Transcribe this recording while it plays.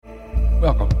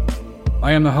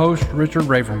I am the host, Richard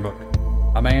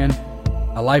Ravenbrook, a man,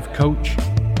 a life coach,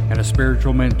 and a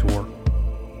spiritual mentor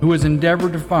who has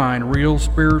endeavored to find real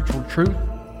spiritual truth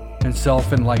and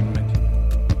self-enlightenment.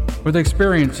 With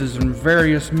experiences in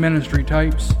various ministry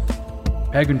types,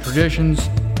 pagan traditions,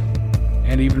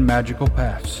 and even magical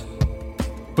paths.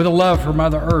 With a love for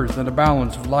Mother Earth and a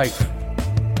balance of life,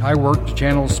 I work to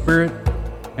channel spirit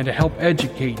and to help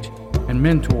educate and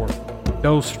mentor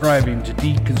those striving to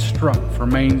deconstruct from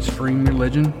mainstream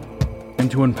religion and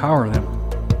to empower them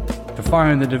to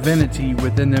find the divinity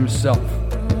within themselves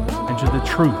and to the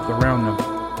truth around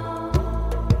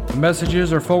them. The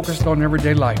messages are focused on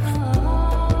everyday life,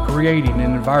 creating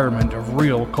an environment of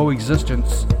real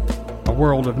coexistence, a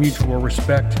world of mutual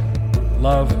respect,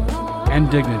 love,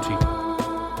 and dignity.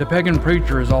 The pagan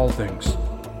preacher is all things,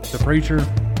 the preacher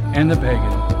and the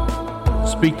pagan,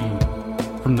 speaking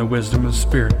from the wisdom of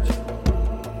spirit.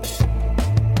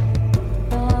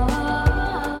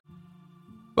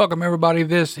 Welcome everybody,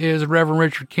 this is Reverend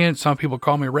Richard Kent. Some people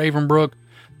call me Ravenbrook.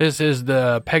 This is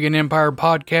the Pagan Empire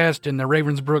podcast in the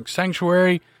Ravensbrook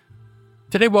Sanctuary.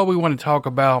 Today what we want to talk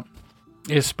about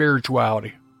is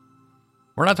spirituality.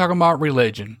 We're not talking about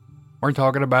religion. We're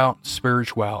talking about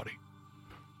spirituality.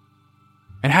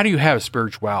 And how do you have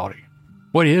spirituality?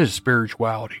 What is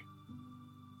spirituality?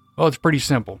 Well, it's pretty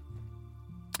simple.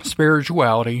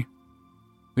 Spirituality,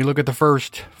 we look at the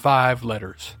first 5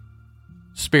 letters.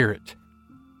 Spirit.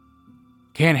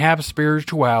 Can't have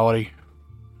spirituality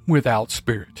without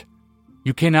spirit.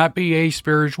 You cannot be a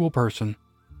spiritual person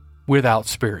without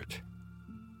spirit.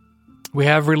 We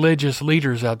have religious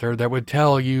leaders out there that would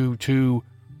tell you to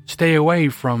stay away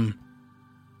from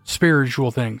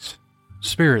spiritual things,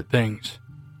 spirit things.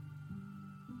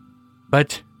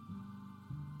 But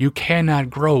you cannot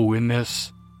grow in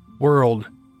this world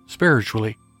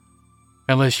spiritually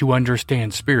unless you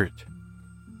understand spirit.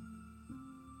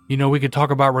 You know, we could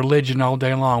talk about religion all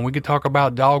day long. We could talk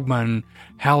about dogma and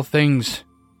how things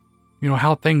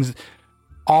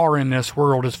are in this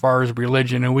world as far as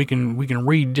religion, and we can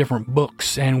read different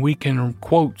books and we can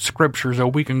quote scriptures, or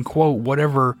we can quote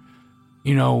whatever,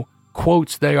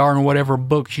 quotes they are in whatever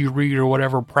books you read or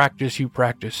whatever practice you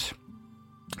practice.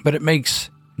 But it makes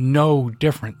no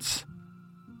difference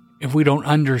if we don't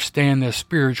understand the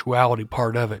spirituality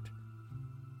part of it.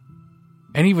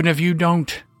 And even if you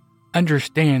don't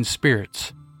understand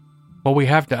spirits, what we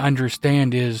have to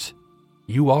understand is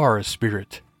you are a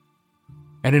spirit.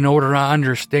 And in order to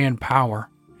understand power,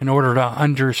 in order to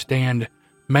understand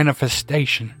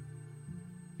manifestation,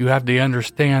 you have to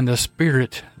understand the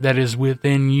spirit that is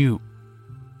within you.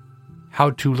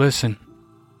 How to listen,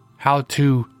 how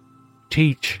to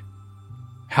teach,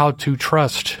 how to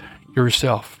trust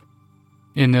yourself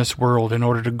in this world in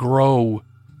order to grow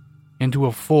into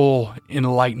a full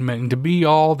enlightenment and to be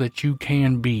all that you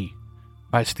can be.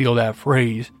 I steal that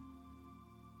phrase.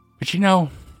 But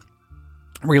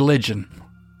religion.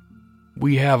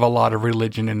 We have a lot of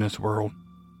religion in this world.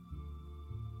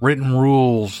 Written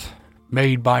rules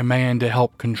made by man to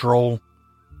help control.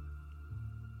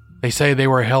 They say they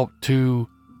were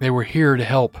here to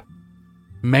help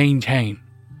maintain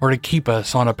or to keep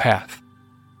us on a path.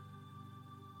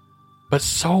 But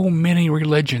so many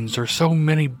religions or so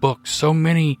many books,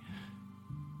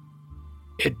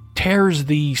 it tears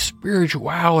the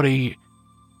spirituality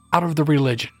out of the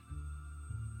religion.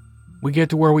 We get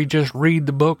to where we just read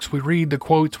the books, we read the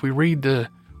quotes, we read the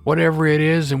whatever it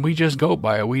is, and we just go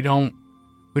by it. We don't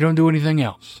do anything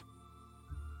else.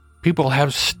 People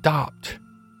have stopped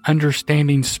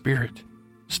understanding spirit,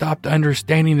 stopped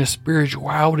understanding the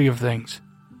spirituality of things.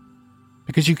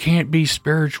 Because you can't be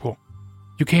spiritual.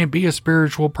 You can't be a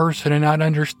spiritual person and not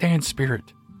understand spirit.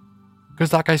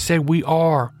 Because like I said, we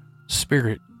are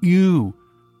spirit. You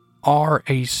are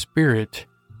a spirit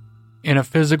in a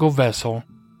physical vessel,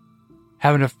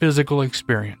 having a physical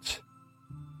experience.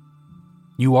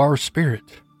 You are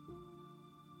spirit.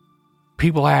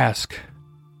 People ask,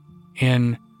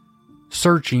 in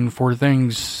searching for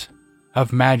things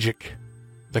of magic,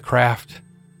 the craft,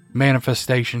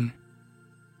 manifestation,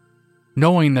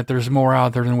 knowing that there's more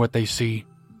out there than what they see,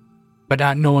 but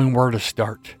not knowing where to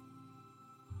start.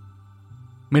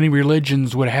 Many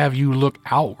religions would have you look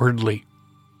outwardly.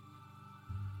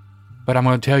 But I'm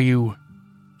going to tell you,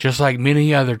 just like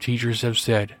many other teachers have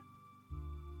said,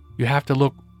 you have to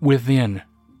look within,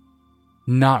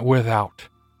 not without,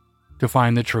 to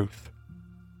find the truth.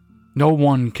 No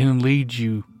one can lead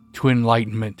you to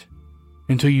enlightenment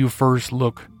until you first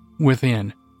look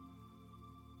within.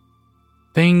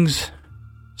 Things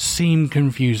seem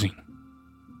confusing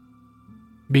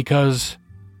because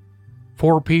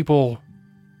for people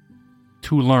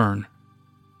to learn,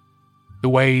 the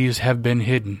ways have been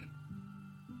hidden.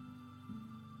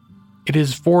 It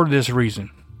is for this reason,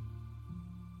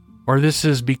 or this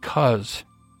is because.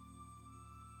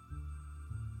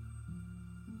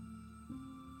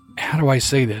 How do I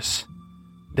say this?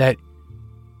 That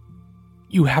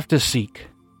you have to seek.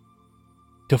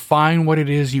 To find what it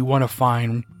is you want to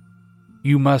find,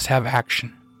 you must have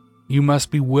action. You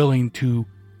must be willing to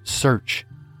search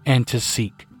and to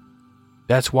seek.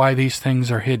 That's why these things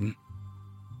are hidden.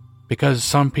 Because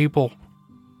some people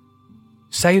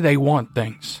say they want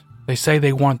things. They say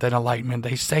they want that enlightenment.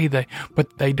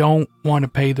 But they don't want to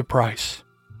pay the price.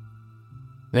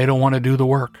 They don't want to do the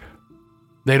work.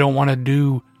 They don't want to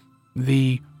do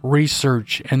the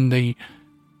research and the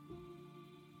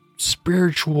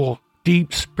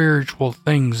deep spiritual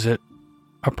things that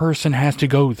a person has to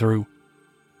go through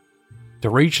to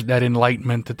reach that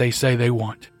enlightenment that they say they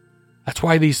want. That's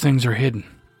why these things are hidden.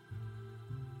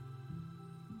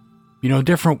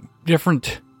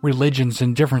 Different religions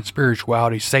and different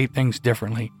spiritualities say things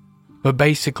differently. But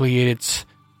basically it's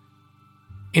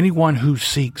anyone who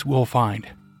seeks will find.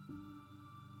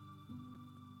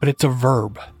 But it's a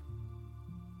verb.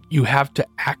 You have to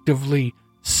actively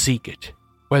seek it.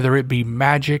 Whether it be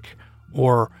magic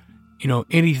or,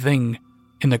 anything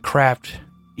in the craft,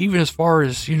 even as far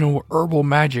as, herbal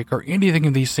magic or anything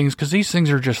of these things, because these things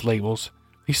are just labels.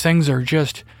 These things are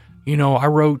just, I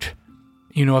wrote,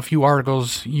 a few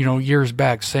articles, years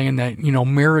back saying that,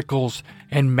 miracles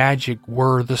and magic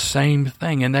were the same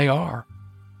thing, and they are.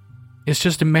 It's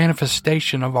just a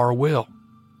manifestation of our will.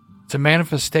 It's a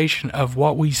manifestation of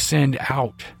what we send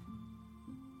out.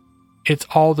 It's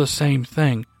all the same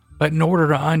thing. But in order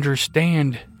to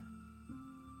understand,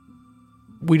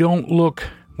 we don't look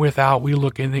without, we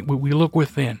look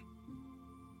within.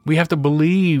 We have to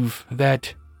believe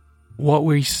that what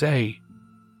we say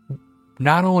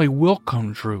not only will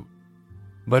come true,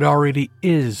 but already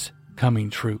is coming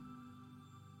true.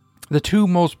 The two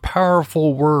most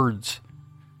powerful words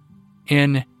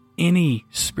in any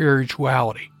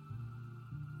spirituality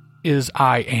is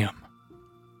I am.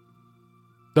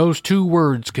 Those two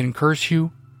words can curse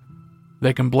you,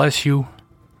 they can bless you,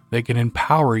 they can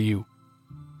empower you,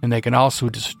 and they can also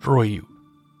destroy you.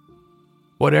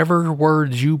 Whatever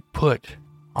words you put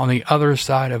on the other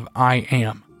side of I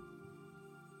am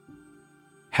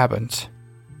happens.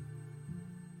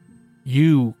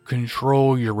 You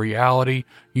control your reality.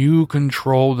 You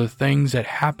control the things that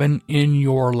happen in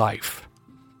your life.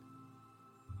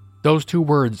 Those two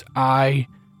words, I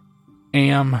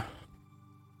am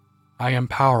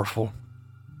powerful.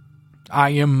 I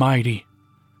am mighty.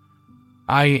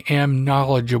 I am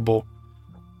knowledgeable.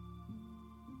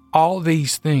 All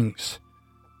these things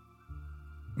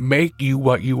make you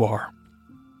what you are.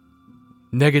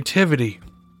 Negativity,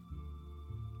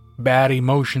 bad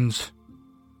emotions,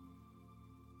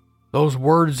 those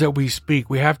words that we speak,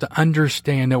 we have to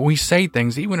understand that we say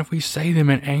things, even if we say them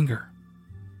in anger.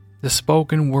 The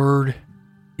spoken word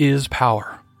is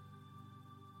power.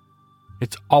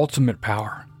 It's ultimate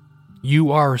power.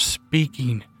 You are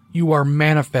speaking. You are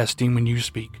manifesting when you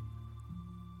speak.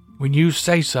 When you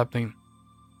say something,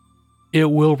 it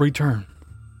will return.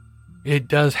 It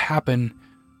does happen.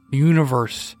 The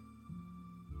universe,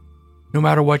 no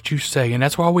matter what you say. And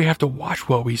that's why we have to watch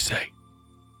what we say.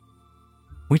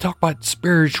 We talk about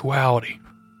spirituality.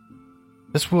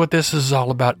 That's what this is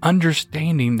all about.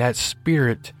 Understanding that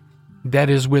spirit that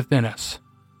is within us.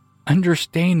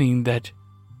 Understanding that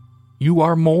you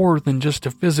are more than just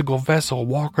a physical vessel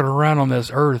walking around on this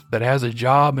earth that has a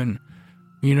job and,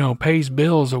 pays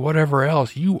bills or whatever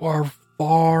else. You are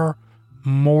far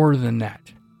more than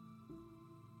that.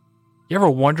 You ever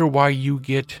wonder why you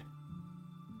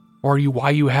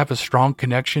have a strong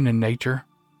connection in nature?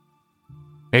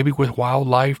 Maybe with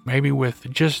wildlife, maybe with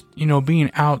just, being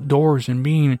outdoors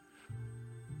and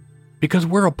because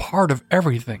we're a part of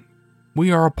everything.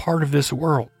 We are a part of this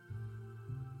world.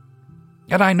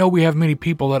 And I know we have many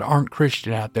people that aren't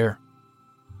Christian out there.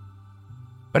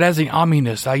 But as an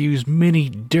Omninist, I use many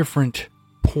different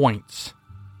points.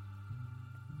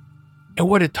 And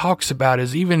what it talks about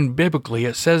is, even biblically,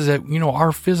 it says that,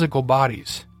 our physical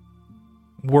bodies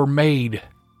were made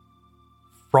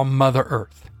from Mother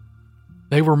Earth.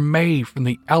 They were made from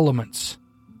the elements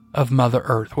of Mother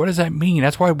Earth. What does that mean?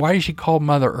 That's why is she called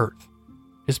Mother Earth?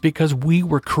 It's because we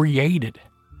were created.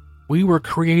 We were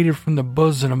created from the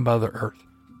bosom of Mother Earth.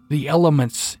 The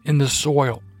elements in the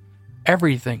soil,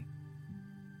 everything,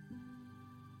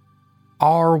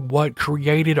 are what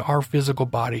created our physical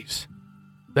bodies.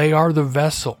 They are the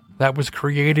vessel that was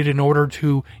created in order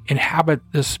to inhabit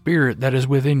the spirit that is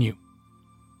within you.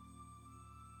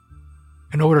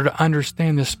 in order to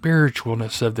understand the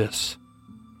spiritualness of this,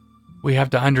 we have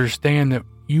to understand that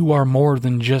you are more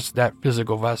than just that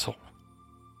physical vessel.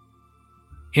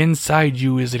 Inside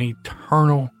you is an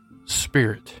eternal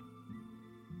spirit.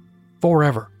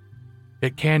 Forever.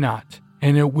 It cannot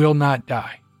and it will not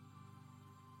die.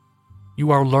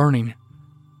 You are learning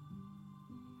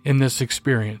in this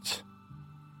experience.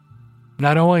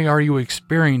 Not only are you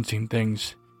experiencing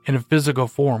things in a physical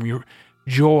form, your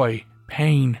joy,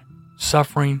 pain,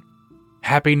 suffering,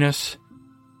 happiness,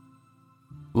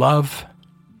 love.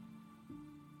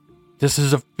 This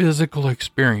is a physical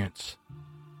experience.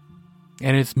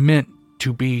 And it's meant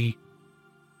to be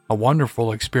a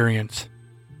wonderful experience.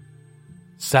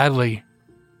 Sadly,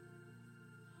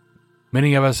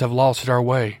 many of us have lost our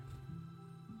way.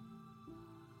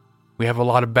 We have a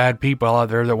lot of bad people out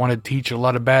there that want to teach a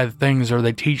lot of bad things, or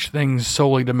they teach things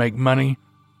solely to make money.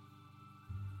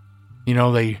 You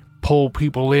know, they pull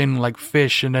people in like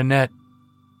fish in a net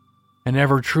and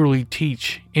never truly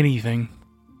teach anything.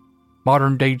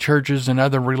 Modern day churches and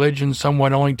other religions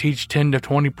somewhat only teach 10 to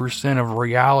 20% of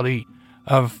reality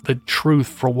of the truth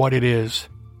for what it is.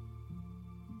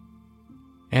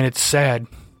 And it's sad,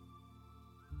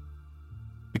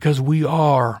 because we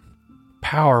are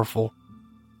powerful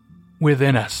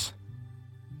within us.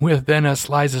 Within us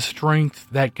lies a strength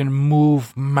that can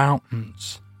move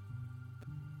mountains.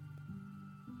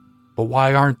 But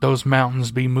why aren't those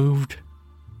mountains being moved?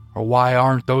 Or why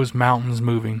aren't those mountains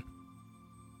moving?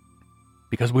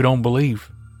 Because we don't believe.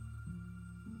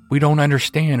 We don't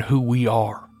understand who we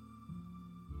are.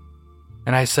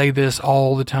 And I say this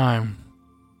all the time.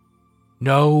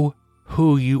 Know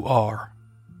who you are.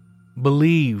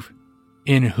 Believe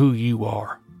in who you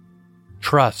are.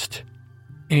 Trust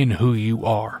in who you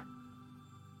are.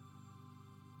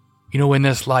 You know, in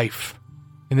this life,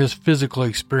 in this physical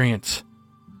experience,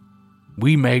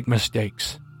 we make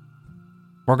mistakes.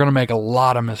 We're going to make a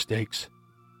lot of mistakes.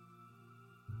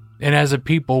 And as a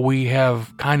people, we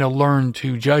have kind of learned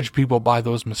to judge people by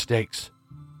those mistakes.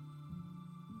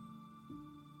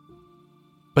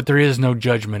 But there is no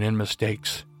judgment in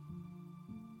mistakes.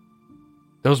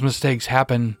 Those mistakes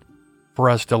happen for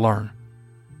us to learn.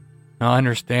 Now, I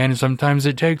understand sometimes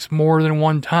it takes more than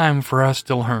one time for us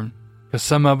to learn, because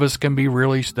some of us can be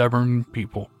really stubborn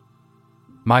people,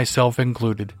 myself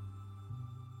included.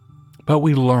 But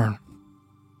we learn.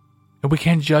 And we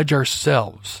can't judge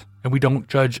ourselves, and we don't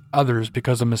judge others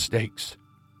because of mistakes.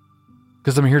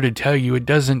 Because I'm here to tell you,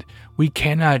 we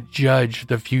cannot judge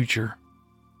the future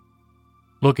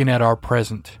looking at our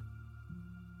present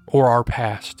or our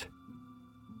past.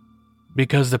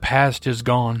 Because the past is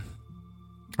gone,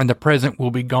 and the present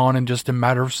will be gone in just a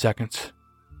matter of seconds.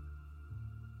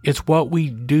 It's what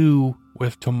we do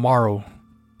with tomorrow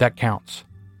that counts.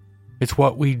 It's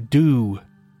what we do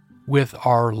with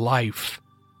our life.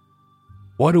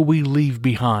 What do we leave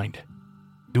behind?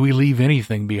 Do we leave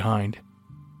anything behind?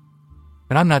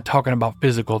 And I'm not talking about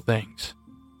physical things.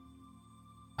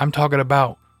 I'm talking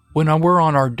about when we're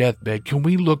on our deathbed, can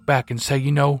we look back and say,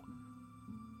 you know,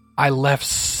 I left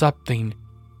something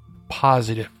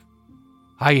positive.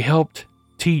 I helped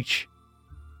teach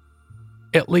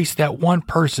at least that one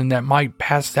person that might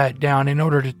pass that down in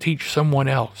order to teach someone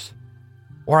else.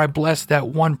 Or I blessed that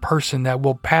one person that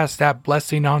will pass that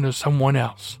blessing on to someone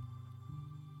else.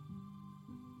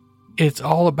 It's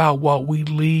all about what we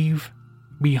leave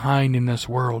behind in this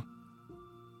world.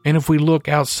 And if we look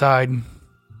outside,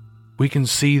 we can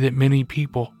see that many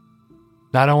people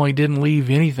not only didn't leave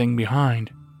anything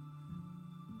behind,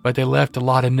 but they left a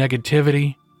lot of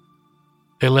negativity,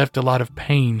 they left a lot of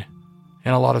pain,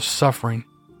 and a lot of suffering.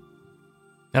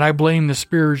 And I blame the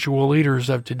spiritual leaders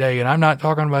of today, and I'm not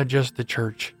talking about just the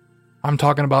church. I'm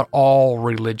talking about all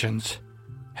religions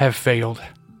have failed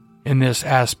in this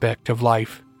aspect of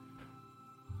life.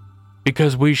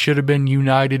 Because we should have been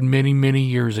united many, many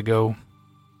years ago.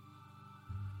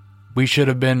 We should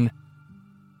have been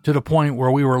to the point where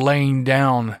we were laying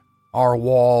down our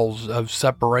walls of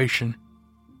separation,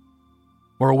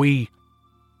 where we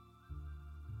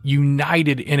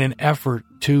united in an effort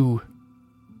to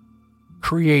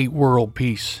create world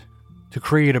peace, to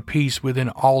create a peace within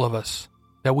all of us,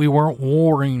 that we weren't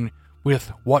warring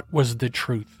with what was the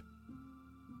truth,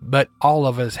 but all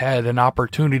of us had an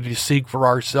opportunity to seek for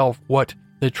ourselves what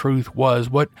the truth was,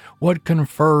 what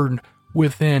confirmed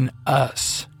within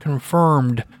us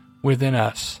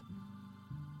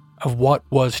of what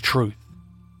was truth.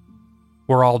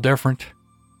 We're all different.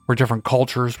 We're different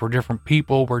cultures, we're different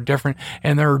people, we're different,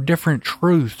 and there are different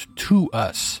truths to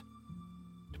us,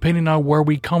 depending on where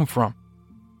we come from.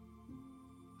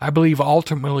 I believe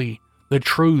ultimately the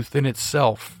truth in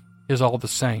itself is all the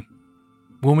same.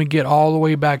 when we get all the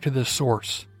way back to the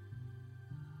source,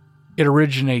 it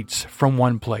originates from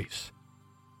one place.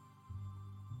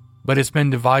 But it's been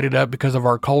divided up because of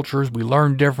our cultures. We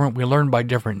learn different. We learn by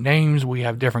different names. We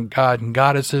have different god and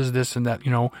goddesses, this and that,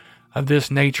 of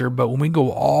this nature. But when we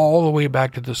go all the way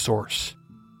back to the source,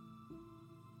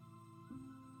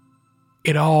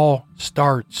 it all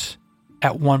starts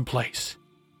at one place,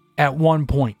 at one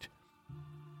point.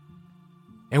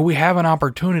 And we have an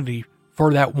opportunity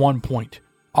for that one point,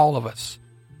 all of us,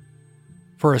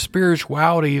 for a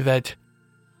spirituality that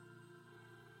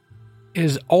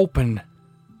is open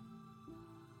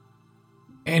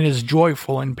and is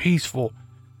joyful and peaceful.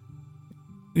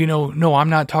 No, I'm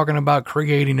not talking about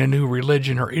creating a new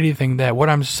religion or anything that. What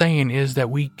I'm saying is that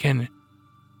we can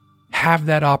have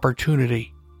that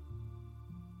opportunity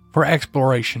for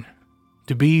exploration,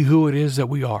 to be who it is that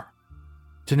we are,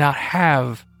 to not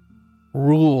have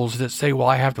rules that say, well,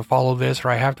 I have to follow this or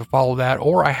I have to follow that,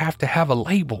 or I have to have a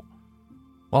label.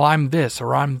 Well, I'm this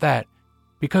or I'm that,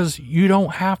 because you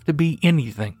don't have to be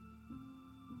anything.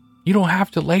 You don't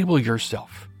have to label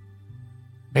yourself.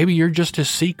 Maybe you're just a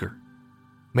seeker.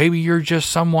 Maybe you're just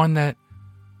someone that,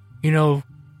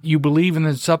 you believe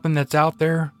in something that's out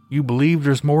there. You believe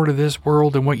there's more to this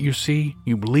world than what you see.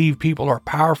 You believe people are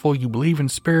powerful. You believe in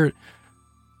spirit.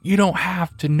 You don't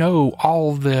have to know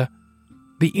all the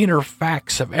inner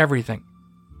facts of everything.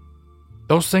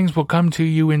 Those things will come to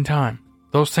you in time.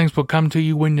 Those things will come to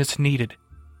you when it's needed.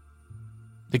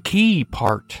 The key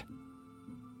part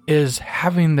is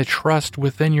having the trust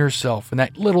within yourself and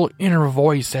that little inner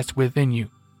voice that's within you.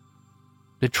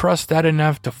 To trust that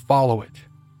enough to follow it.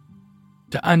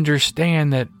 To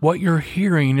understand that what you're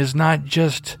hearing is not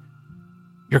just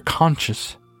your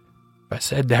conscience, if I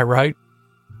said that right.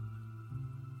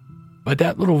 But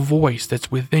that little voice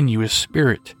that's within you is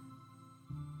spirit,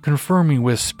 confirming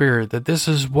with spirit that this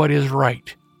is what is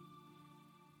right.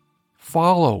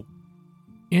 Follow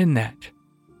in that.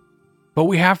 But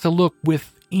we have to look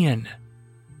within,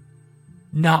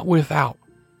 not without.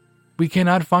 We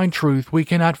cannot find truth. We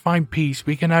cannot find peace.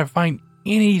 We cannot find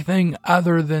anything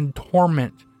other than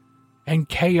torment and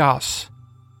chaos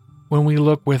when we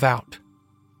look without.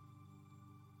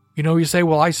 You say,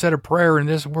 well, I said a prayer and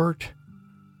this worked.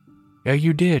 Yeah,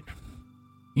 you did.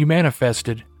 You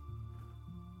manifested.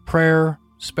 Prayer,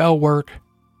 spell work,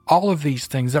 all of these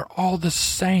things, they're all the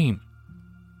same.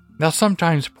 Now,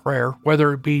 sometimes prayer,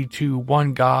 whether it be to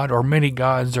one god or many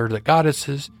gods or the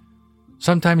goddesses,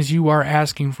 sometimes you are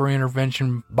asking for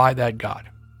intervention by that god.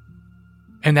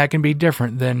 And that can be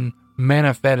different than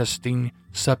manifesting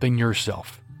something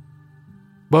yourself.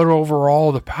 But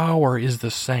overall, the power is the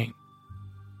same.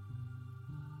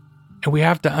 And we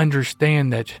have to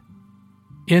understand that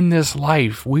in this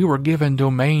life, we were given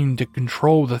domain to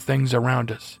control the things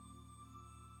around us.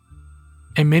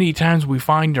 And many times we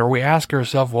find or we ask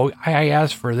ourselves, well, I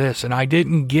asked for this and I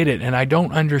didn't get it and I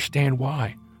don't understand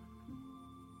why.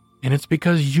 And it's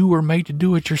because you were made to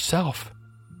do it yourself.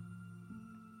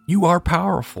 You are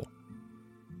powerful.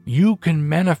 You can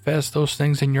manifest those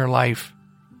things in your life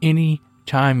any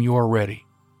time you are ready.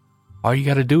 All you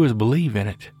got to do is believe in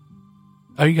it.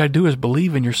 All you got to do is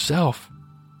believe in yourself.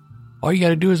 All you got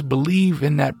to do is believe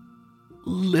in that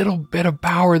little bit of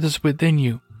power that's within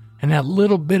you and that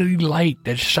little bitty light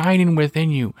that's shining within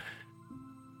you.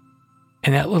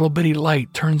 And that little bitty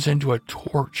light turns into a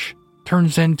torch,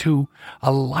 turns into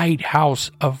a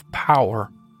lighthouse of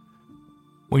power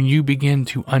when you begin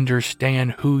to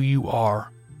understand who you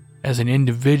are as an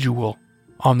individual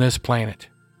on this planet.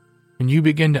 And you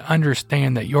begin to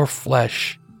understand that your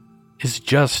flesh is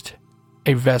just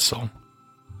a vessel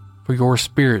for your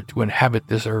spirit to inhabit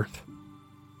this earth.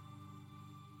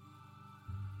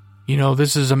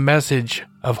 This is a message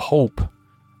of hope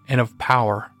and of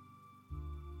power.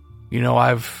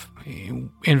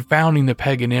 In founding the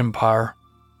pagan empire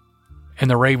and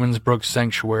the Ravensbrück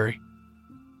Sanctuary,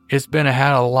 it's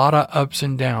had a lot of ups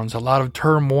and downs, a lot of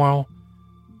turmoil,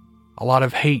 a lot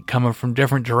of hate coming from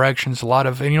different directions,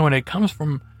 and it comes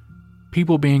from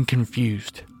people being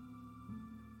confused,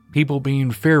 people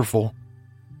being fearful,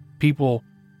 people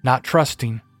not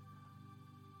trusting.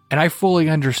 And I fully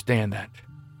understand that.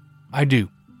 I do.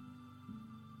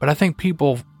 But I think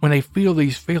people, when they feel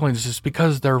these feelings, it's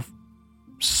because they're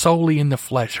solely in the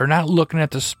flesh. They're not looking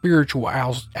at the spiritual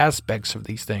aspects of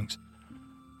these things.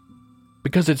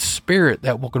 Because it's spirit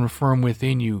that will confirm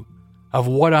within you of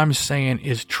what I'm saying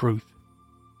is truth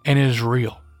and is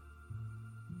real.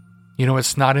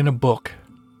 It's not in a book.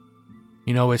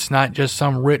 It's not just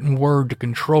some written word to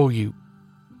control you.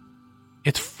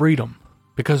 It's freedom,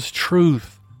 because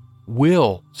truth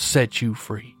will set you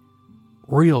free.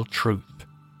 Real truth.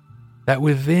 that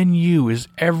within you is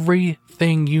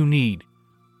everything you need.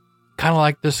 Kind of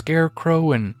like the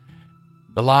scarecrow and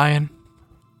the lion.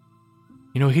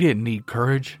 You know, he didn't need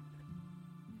courage.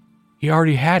 He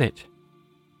already had it.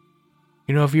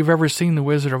 You know, if you've ever seen The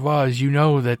Wizard of Oz, you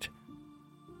know that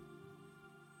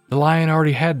the lion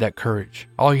already had that courage.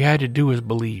 All he had to do was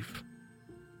believe.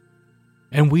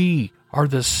 And we are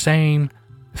the same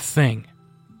thing.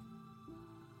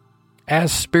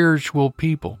 As spiritual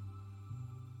people,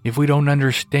 if we don't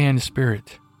understand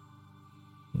spirit,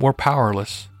 we're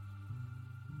powerless.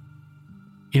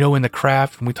 You know, in the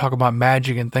craft, when we talk about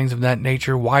magic and things of that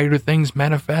nature, why do things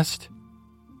manifest?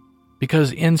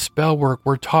 Because in spell work,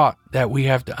 we're taught that we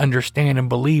have to understand and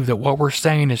believe that what we're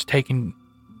saying is taking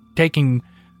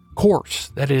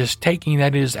course, that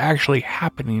is actually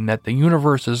happening, that the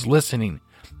universe is listening,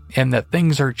 and that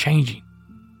things are changing.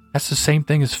 That's the same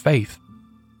thing as faith.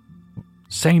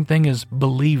 Same thing as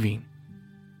believing.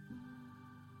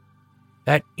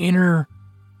 That inner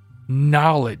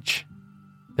knowledge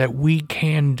that we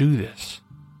can do this.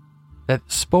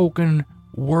 That spoken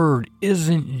word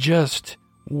isn't just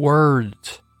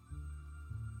words,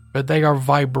 but they are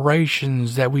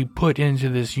vibrations that we put into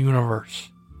this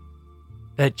universe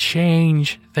that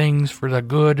change things for the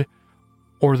good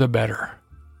or the better.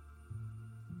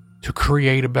 To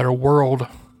create a better world,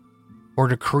 or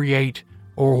to create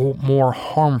a more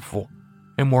harmful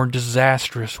and more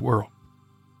disastrous world.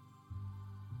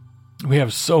 We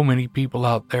have so many people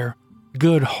out there,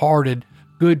 good-hearted,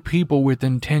 good people with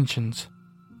intentions.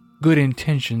 Good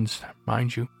intentions,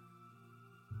 mind you.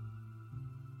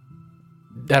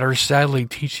 That are sadly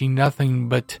teaching nothing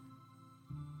but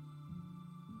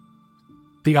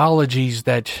theologies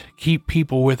that keep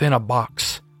people within a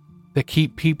box, that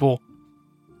keep people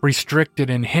restricted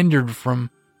and hindered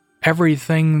from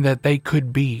everything that they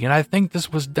could be. And I think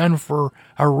this was done for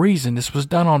a reason. This was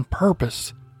done on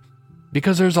purpose.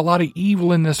 Because there's a lot of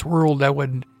evil in this world that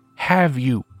would have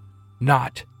you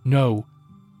not know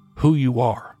who you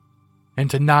are, and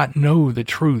to not know the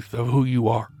truth of who you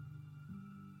are.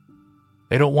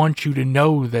 They don't want you to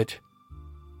know that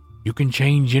you can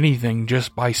change anything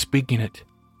just by speaking it.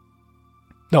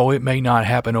 No, it may not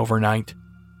happen overnight,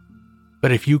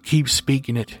 but if you keep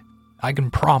speaking it, I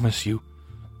can promise you,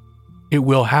 it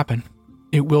will happen.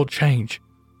 It will change.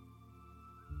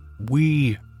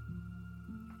 We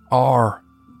are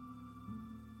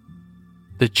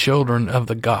the children of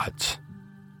the gods.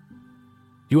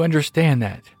 Do you understand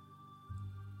that?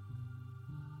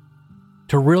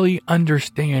 To really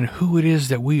understand who it is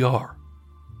that we are,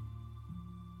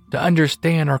 to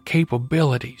understand our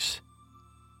capabilities.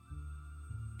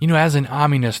 You know, as an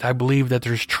Aminist, I believe that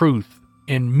there's truth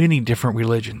in many different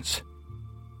religions.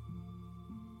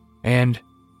 And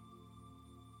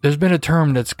there's been a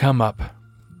term that's come up,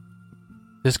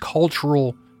 this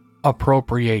cultural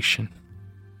appropriation.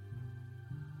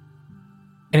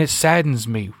 And it saddens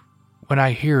me when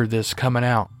I hear this coming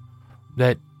out,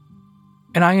 that,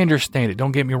 and I understand it,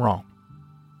 don't get me wrong.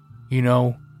 You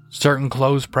know, certain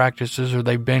closed practices, or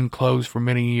they've been closed for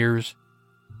many years,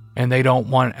 and they don't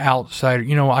want outsider.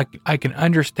 You know, I can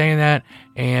understand that,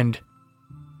 and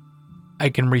I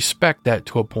can respect that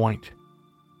to a point.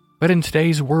 But in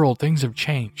today's world, things have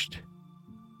changed.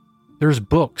 There's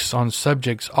books on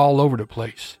subjects all over the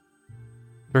place.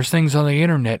 There's things on the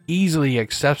internet easily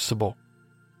accessible.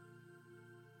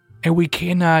 And we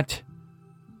cannot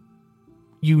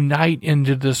unite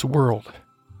into this world.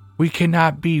 We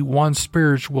cannot be one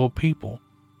spiritual people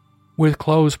with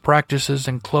closed practices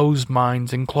and closed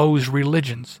minds and closed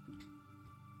religions.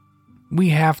 We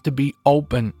have to be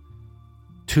open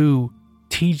to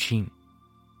teaching.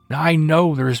 Now, I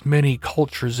know there's many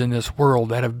cultures in this world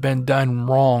that have been done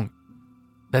wrong,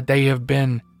 that they have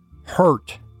been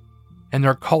hurt, and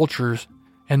their cultures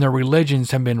and their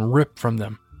religions have been ripped from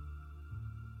them.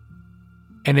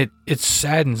 And it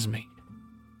saddens me.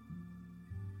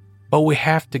 But we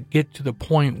have to get to the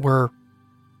point where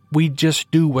we just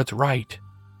do what's right.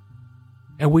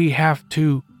 And we have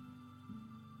to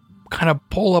kind of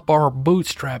pull up our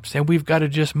bootstraps, and we've got to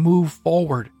just move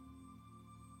forward.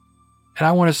 And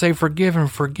I want to say forgive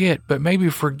and forget, but maybe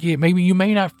you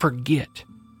may not forget.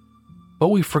 But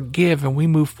we forgive and we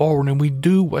move forward and we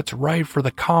do what's right for the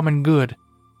common good.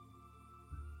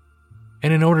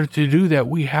 And in order to do that,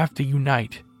 we have to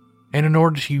unite. And in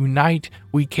order to unite,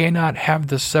 we cannot have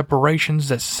the separations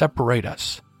that separate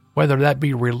us. Whether that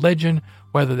be religion,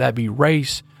 whether that be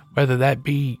race, whether that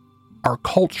be our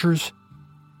cultures.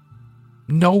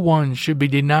 No one should be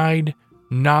denied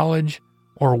knowledge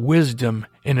or wisdom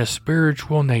in a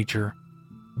spiritual nature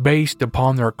based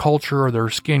upon their culture or their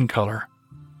skin color.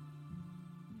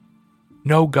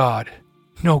 no God,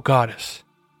 no goddess,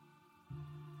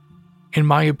 in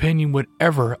my opinion, would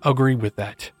ever agree with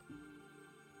that.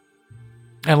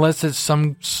 Unless it's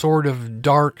some sort of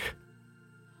dark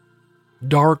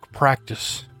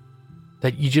practice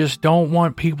that you just don't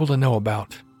want people to know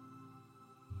about.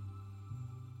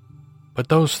 But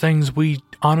those things we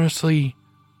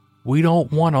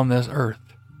don't want on this earth.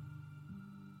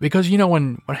 Because,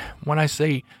 when I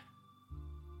say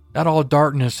not all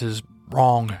darkness is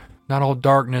wrong, not all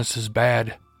darkness is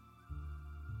bad.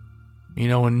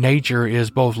 And nature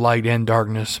is both light and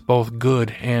darkness, both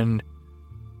good and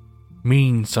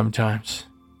mean sometimes.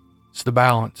 It's the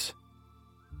balance.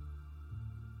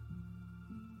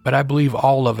 But I believe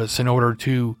all of us, in order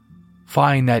to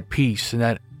find that peace and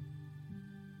that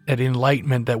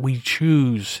enlightenment that we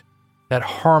choose, that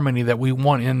harmony that we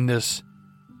want in this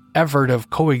effort of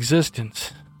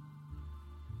coexistence,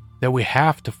 that we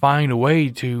have to find a way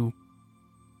to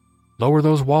lower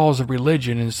those walls of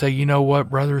religion and say, you know what,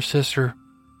 brother, sister,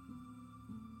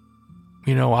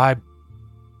 I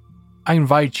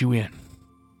invite you in.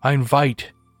 I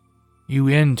invite you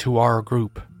into our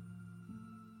group.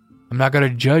 I'm not going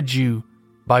to judge you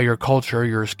by your culture or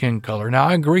your skin color. Now,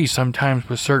 I agree sometimes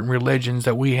with certain religions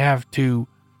that we have to,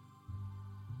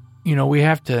 I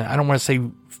don't want to say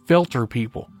filter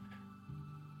people,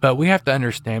 but we have to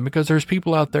understand, because there's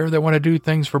people out there that want to do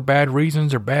things for bad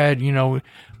reasons or bad,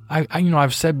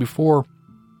 I've said before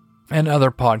in other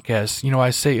podcasts, I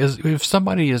say, if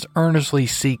somebody is earnestly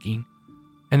seeking,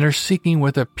 and they're seeking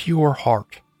with a pure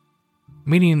heart,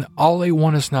 meaning all they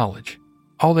want is knowledge,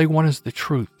 all they want is the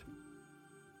truth,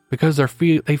 because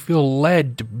they feel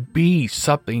led to be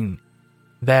something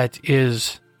that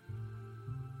is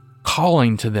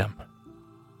calling to them.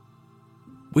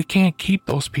 We can't keep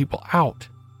those people out,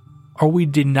 or we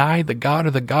deny the God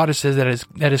or the goddesses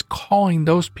that is calling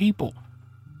those people.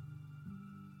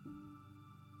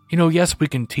 Yes, we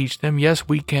can teach them. Yes,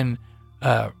 we can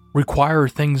require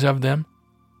things of them,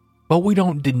 but we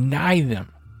don't deny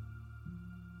them.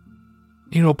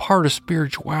 Part of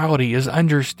spirituality is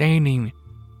understanding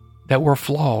that we're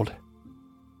flawed,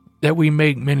 that we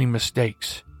make many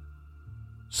mistakes.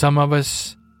 Some of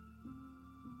us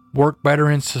work better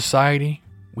in society.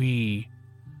 We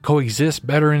coexist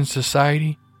better in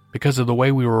society because of the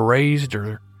way we were raised,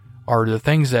 or the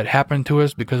things that happened to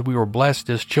us because we were blessed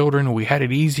as children and we had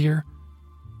it easier.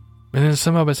 And then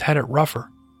some of us had it rougher.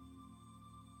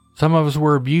 Some of us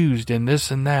were abused and this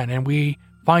and that, and we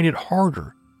find it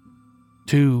harder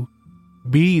to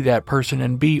be that person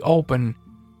and be open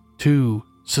to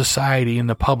society and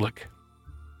the public.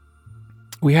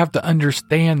 We have to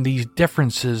understand these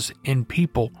differences in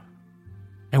people,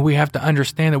 and we have to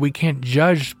understand that we can't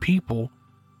judge people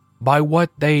by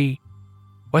what they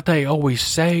always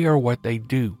say or what they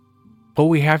do. But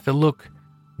we have to look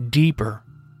deeper.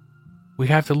 We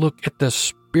have to look at the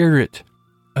spirit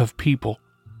of people.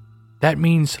 That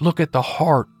means look at the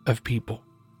heart of people.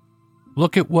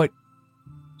 Look at what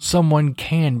someone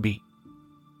can be.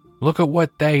 Look at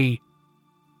what they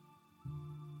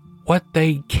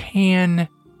can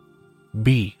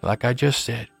be, like I just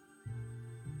said.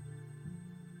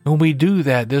 When we do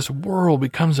that, this world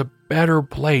becomes a better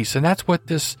place. And that's what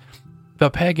the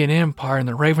pagan empire and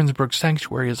the Ravensbrück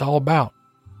Sanctuary is all about.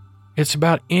 It's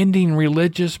about ending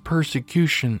religious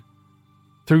persecution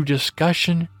through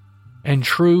discussion and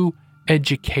true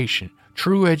education.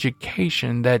 True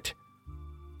education that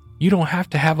you don't have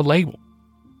to have a label.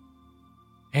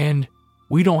 And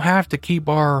we don't have to keep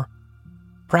our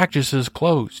practices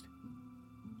closed.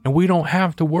 And we don't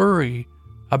have to worry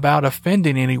about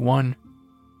offending anyone,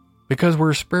 because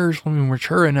we're spiritually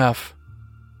mature enough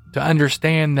to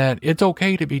understand that it's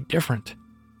okay to be different.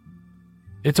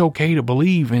 It's okay to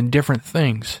believe in different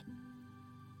things.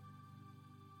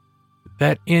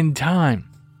 That in time,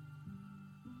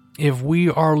 if we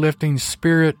are lifting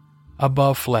spirit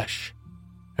above flesh,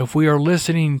 if we are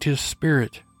listening to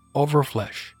spirit over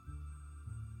flesh,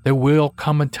 there will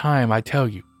come a time, I tell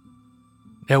you,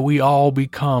 that we all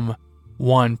become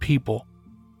one people,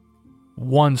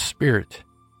 one spirit,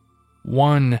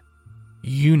 one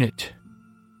unit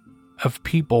of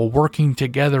people working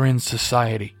together in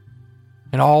society.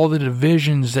 And all the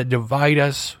divisions that divide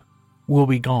us will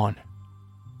be gone.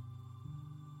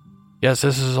 Yes,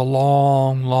 this is a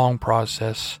long, long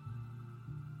process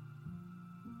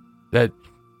that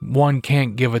one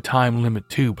can't give a time limit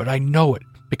to, but I know it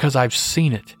because I've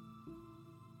seen it.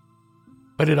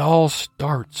 But it all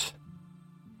starts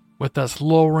with us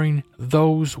lowering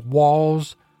those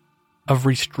walls of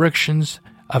restrictions,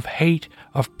 of hate,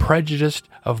 of prejudice,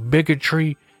 of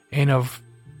bigotry, and of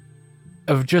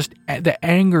of just the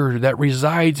anger that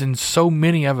resides in so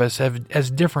many of us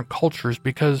as different cultures,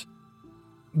 because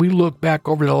we look back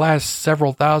over the last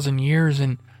several thousand years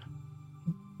and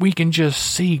we can just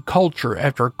see culture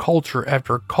after culture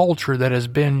after culture that has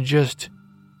been just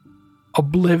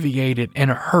obliterated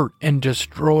and hurt and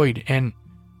destroyed, and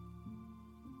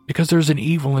because there's an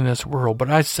evil in this world. But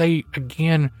I say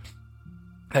again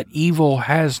that evil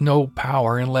has no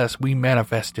power unless we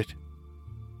manifest it.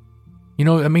 You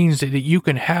know, it means that you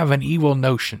can have an evil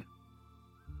notion,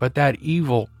 but that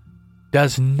evil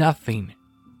does nothing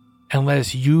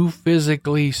unless you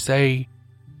physically say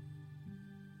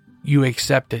you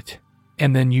accept it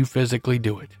and then you physically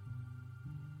do it.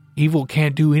 Evil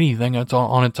can't do anything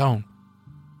on its own.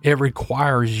 It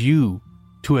requires you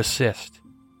to assist.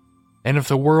 And if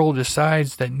the world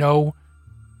decides that, no,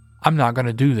 I'm not going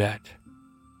to do that,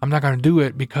 I'm not going to do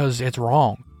it because it's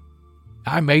wrong,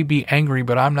 I may be angry,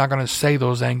 but I'm not going to say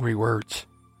those angry words.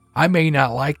 I may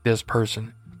not like this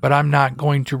person, but I'm not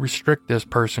going to restrict this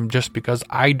person just because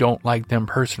I don't like them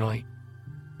personally,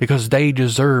 because they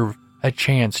deserve a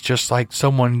chance just like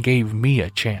someone gave me a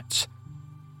chance.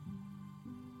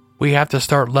 We have to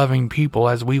start loving people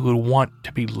as we would want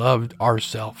to be loved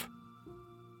ourselves,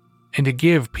 and to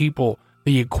give people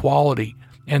the equality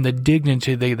and the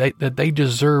dignity that they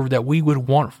deserve, that we would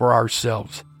want for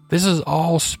ourselves. This is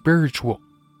all spiritual,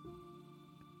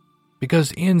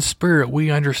 because in spirit we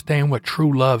understand what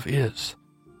true love is.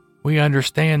 We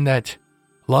understand that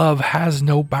love has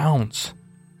no bounds.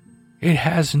 It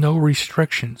has no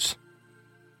restrictions.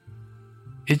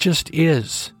 It just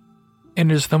is.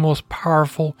 And it's the most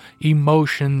powerful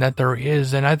emotion that there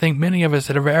is. And I think many of us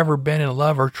that have ever been in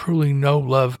love or truly know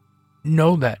love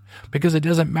know that, because it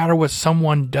doesn't matter what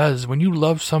someone does. When you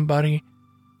love somebody,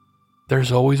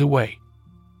 there's always a way.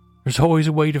 There's always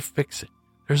a way to fix it.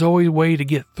 There's always a way to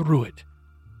get through it.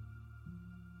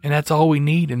 And that's all we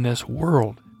need in this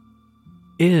world,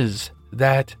 is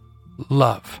that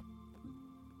love.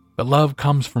 But love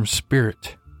comes from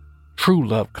spirit. True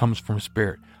love comes from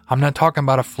spirit. I'm not talking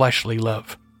about a fleshly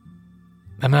love.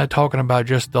 I'm not talking about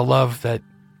just the love that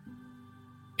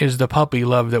is the puppy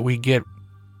love that we get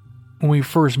when we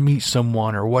first meet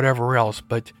someone or whatever else,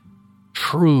 but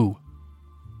true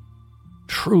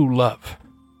love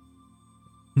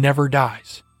never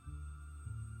dies,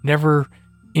 never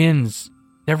ends,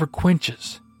 never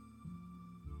quenches.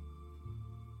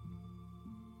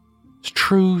 It's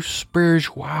true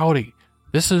spirituality.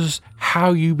 This is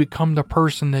how you become the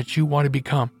person that you want to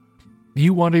become.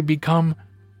 You want to become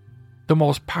the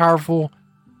most powerful,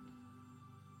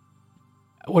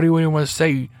 what do you want to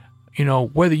say? You know,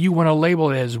 whether you want to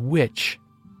label it as witch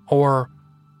or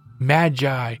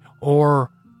magi or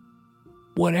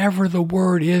whatever the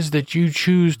word is that you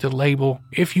choose to label,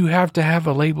 if you have to have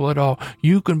a label at all,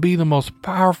 you can be the most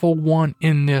powerful one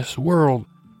in this world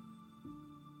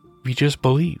if you just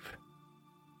believe.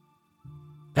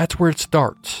 That's where it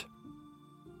starts.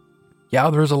 Yeah,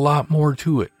 there's a lot more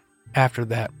to it after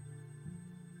that,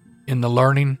 in the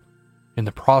learning, in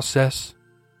the process,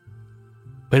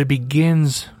 but it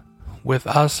begins with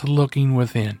us looking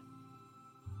within,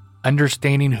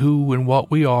 understanding who and what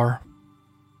we are,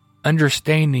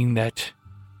 understanding that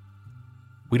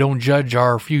we don't judge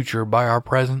our future by our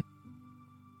present.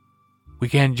 We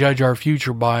can't judge our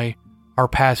future by our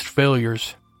past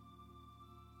failures,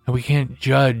 and we can't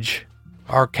judge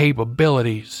our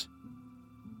capabilities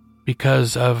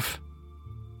because of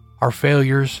our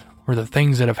failures or the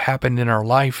things that have happened in our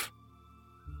life.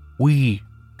 We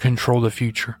control the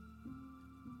future.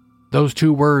 Those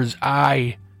two words,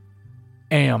 I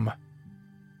am,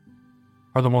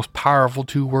 are the most powerful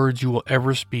two words you will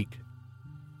ever speak.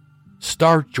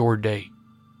 Start your day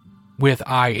with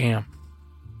I am.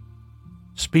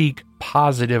 Speak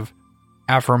positive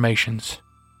affirmations.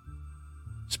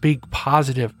 Speak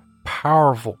positive,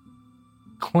 powerful,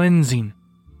 cleansing.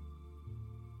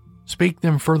 Speak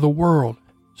them for the world.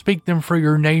 Speak them for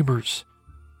your neighbors.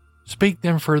 Speak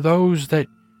them for those that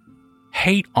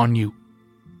hate on you.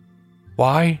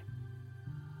 Why?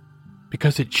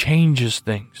 Because it changes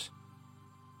things.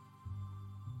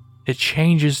 It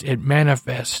changes, it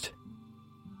manifests.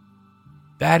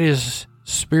 That is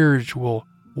spiritual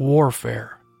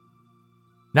warfare.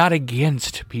 Not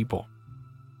against people,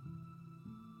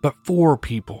 but for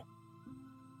people.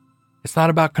 It's not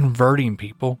about converting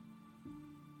people.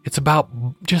 It's about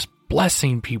just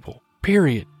blessing people,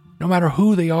 period. No matter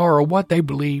who they are or what they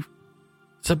believe.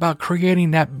 It's about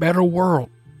creating that better world.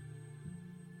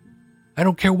 I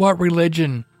don't care what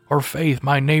religion or faith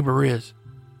my neighbor is.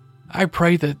 I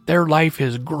pray that their life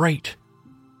is great.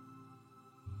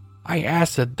 I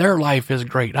ask that their life is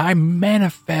great. I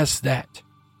manifest that.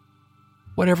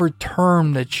 whatever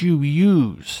term that you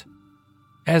use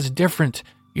as different.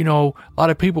 A lot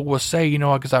of people will say,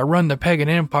 because I run the pagan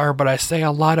empire, but I say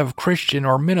a lot of Christian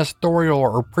or ministerial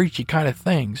or preachy kind of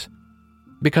things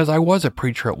because I was a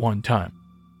preacher at one time.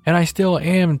 And I still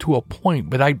am to a point,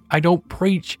 but I don't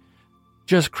preach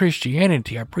just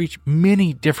Christianity. I preach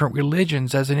many different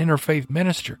religions as an interfaith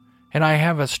minister. And I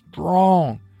have a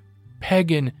strong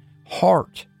pagan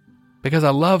heart because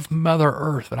I love Mother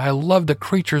Earth and I love the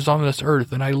creatures on this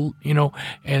earth. And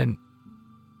and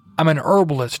I'm an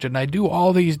herbalist and I do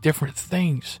all these different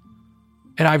things.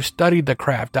 And I've studied the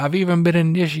craft. I've even been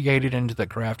initiated into the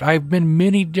craft. I've been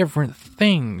many different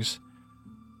things.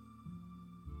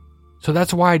 So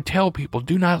that's why I tell people,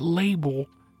 do not label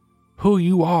who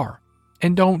you are.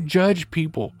 And don't judge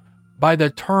people by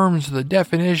the terms, the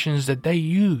definitions that they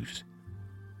use.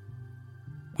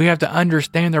 We have to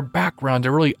understand their background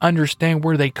to really understand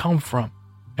where they come from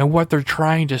and what they're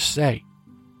trying to say.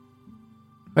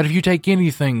 But if you take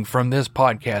anything from this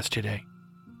podcast today,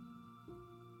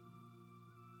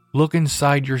 look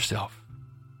inside yourself.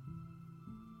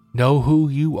 Know who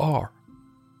you are.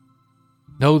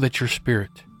 Know that you're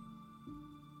spirit.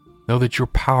 Know that you're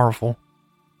powerful.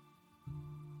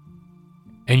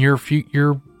 And your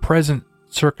present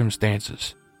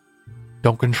circumstances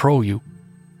don't control you.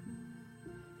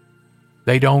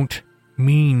 They don't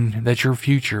mean that your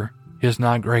future is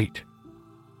not great.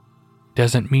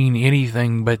 Doesn't mean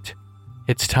anything, but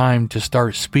it's time to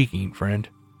start speaking, friend.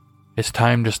 It's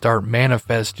time to start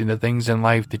manifesting the things in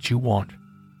life that you want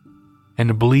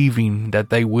and believing that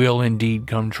they will indeed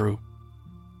come true.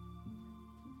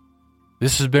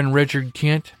 This has been Richard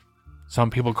Kent. Some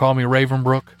people call me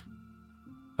Ravenbrook,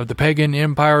 of the Pagan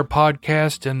Empire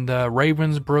Podcast and the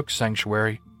Ravensbrook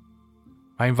Sanctuary.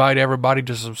 I invite everybody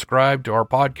to subscribe to our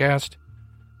podcast.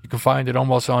 You can find it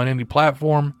almost on any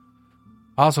platform.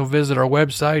 Also visit our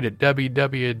website at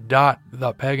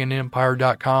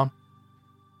www.thepaganempire.com.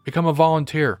 Become a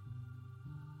volunteer.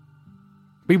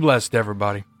 Be blessed,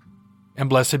 everybody, and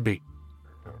blessed be.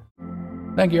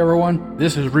 Thank you, everyone.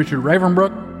 This is Richard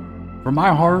Ravenbrook. From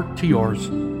my heart to yours,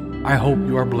 I hope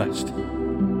you are blessed.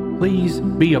 Please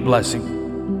be a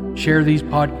blessing. Share these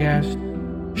podcasts.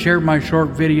 Share my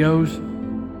short videos.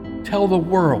 Tell the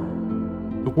world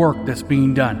the work that's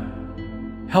being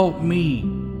done. Help me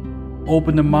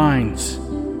open the minds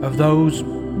of those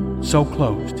so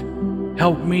closed.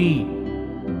 Help me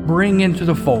bring into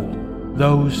the fold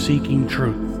those seeking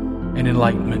truth and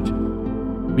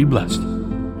enlightenment. Be blessed.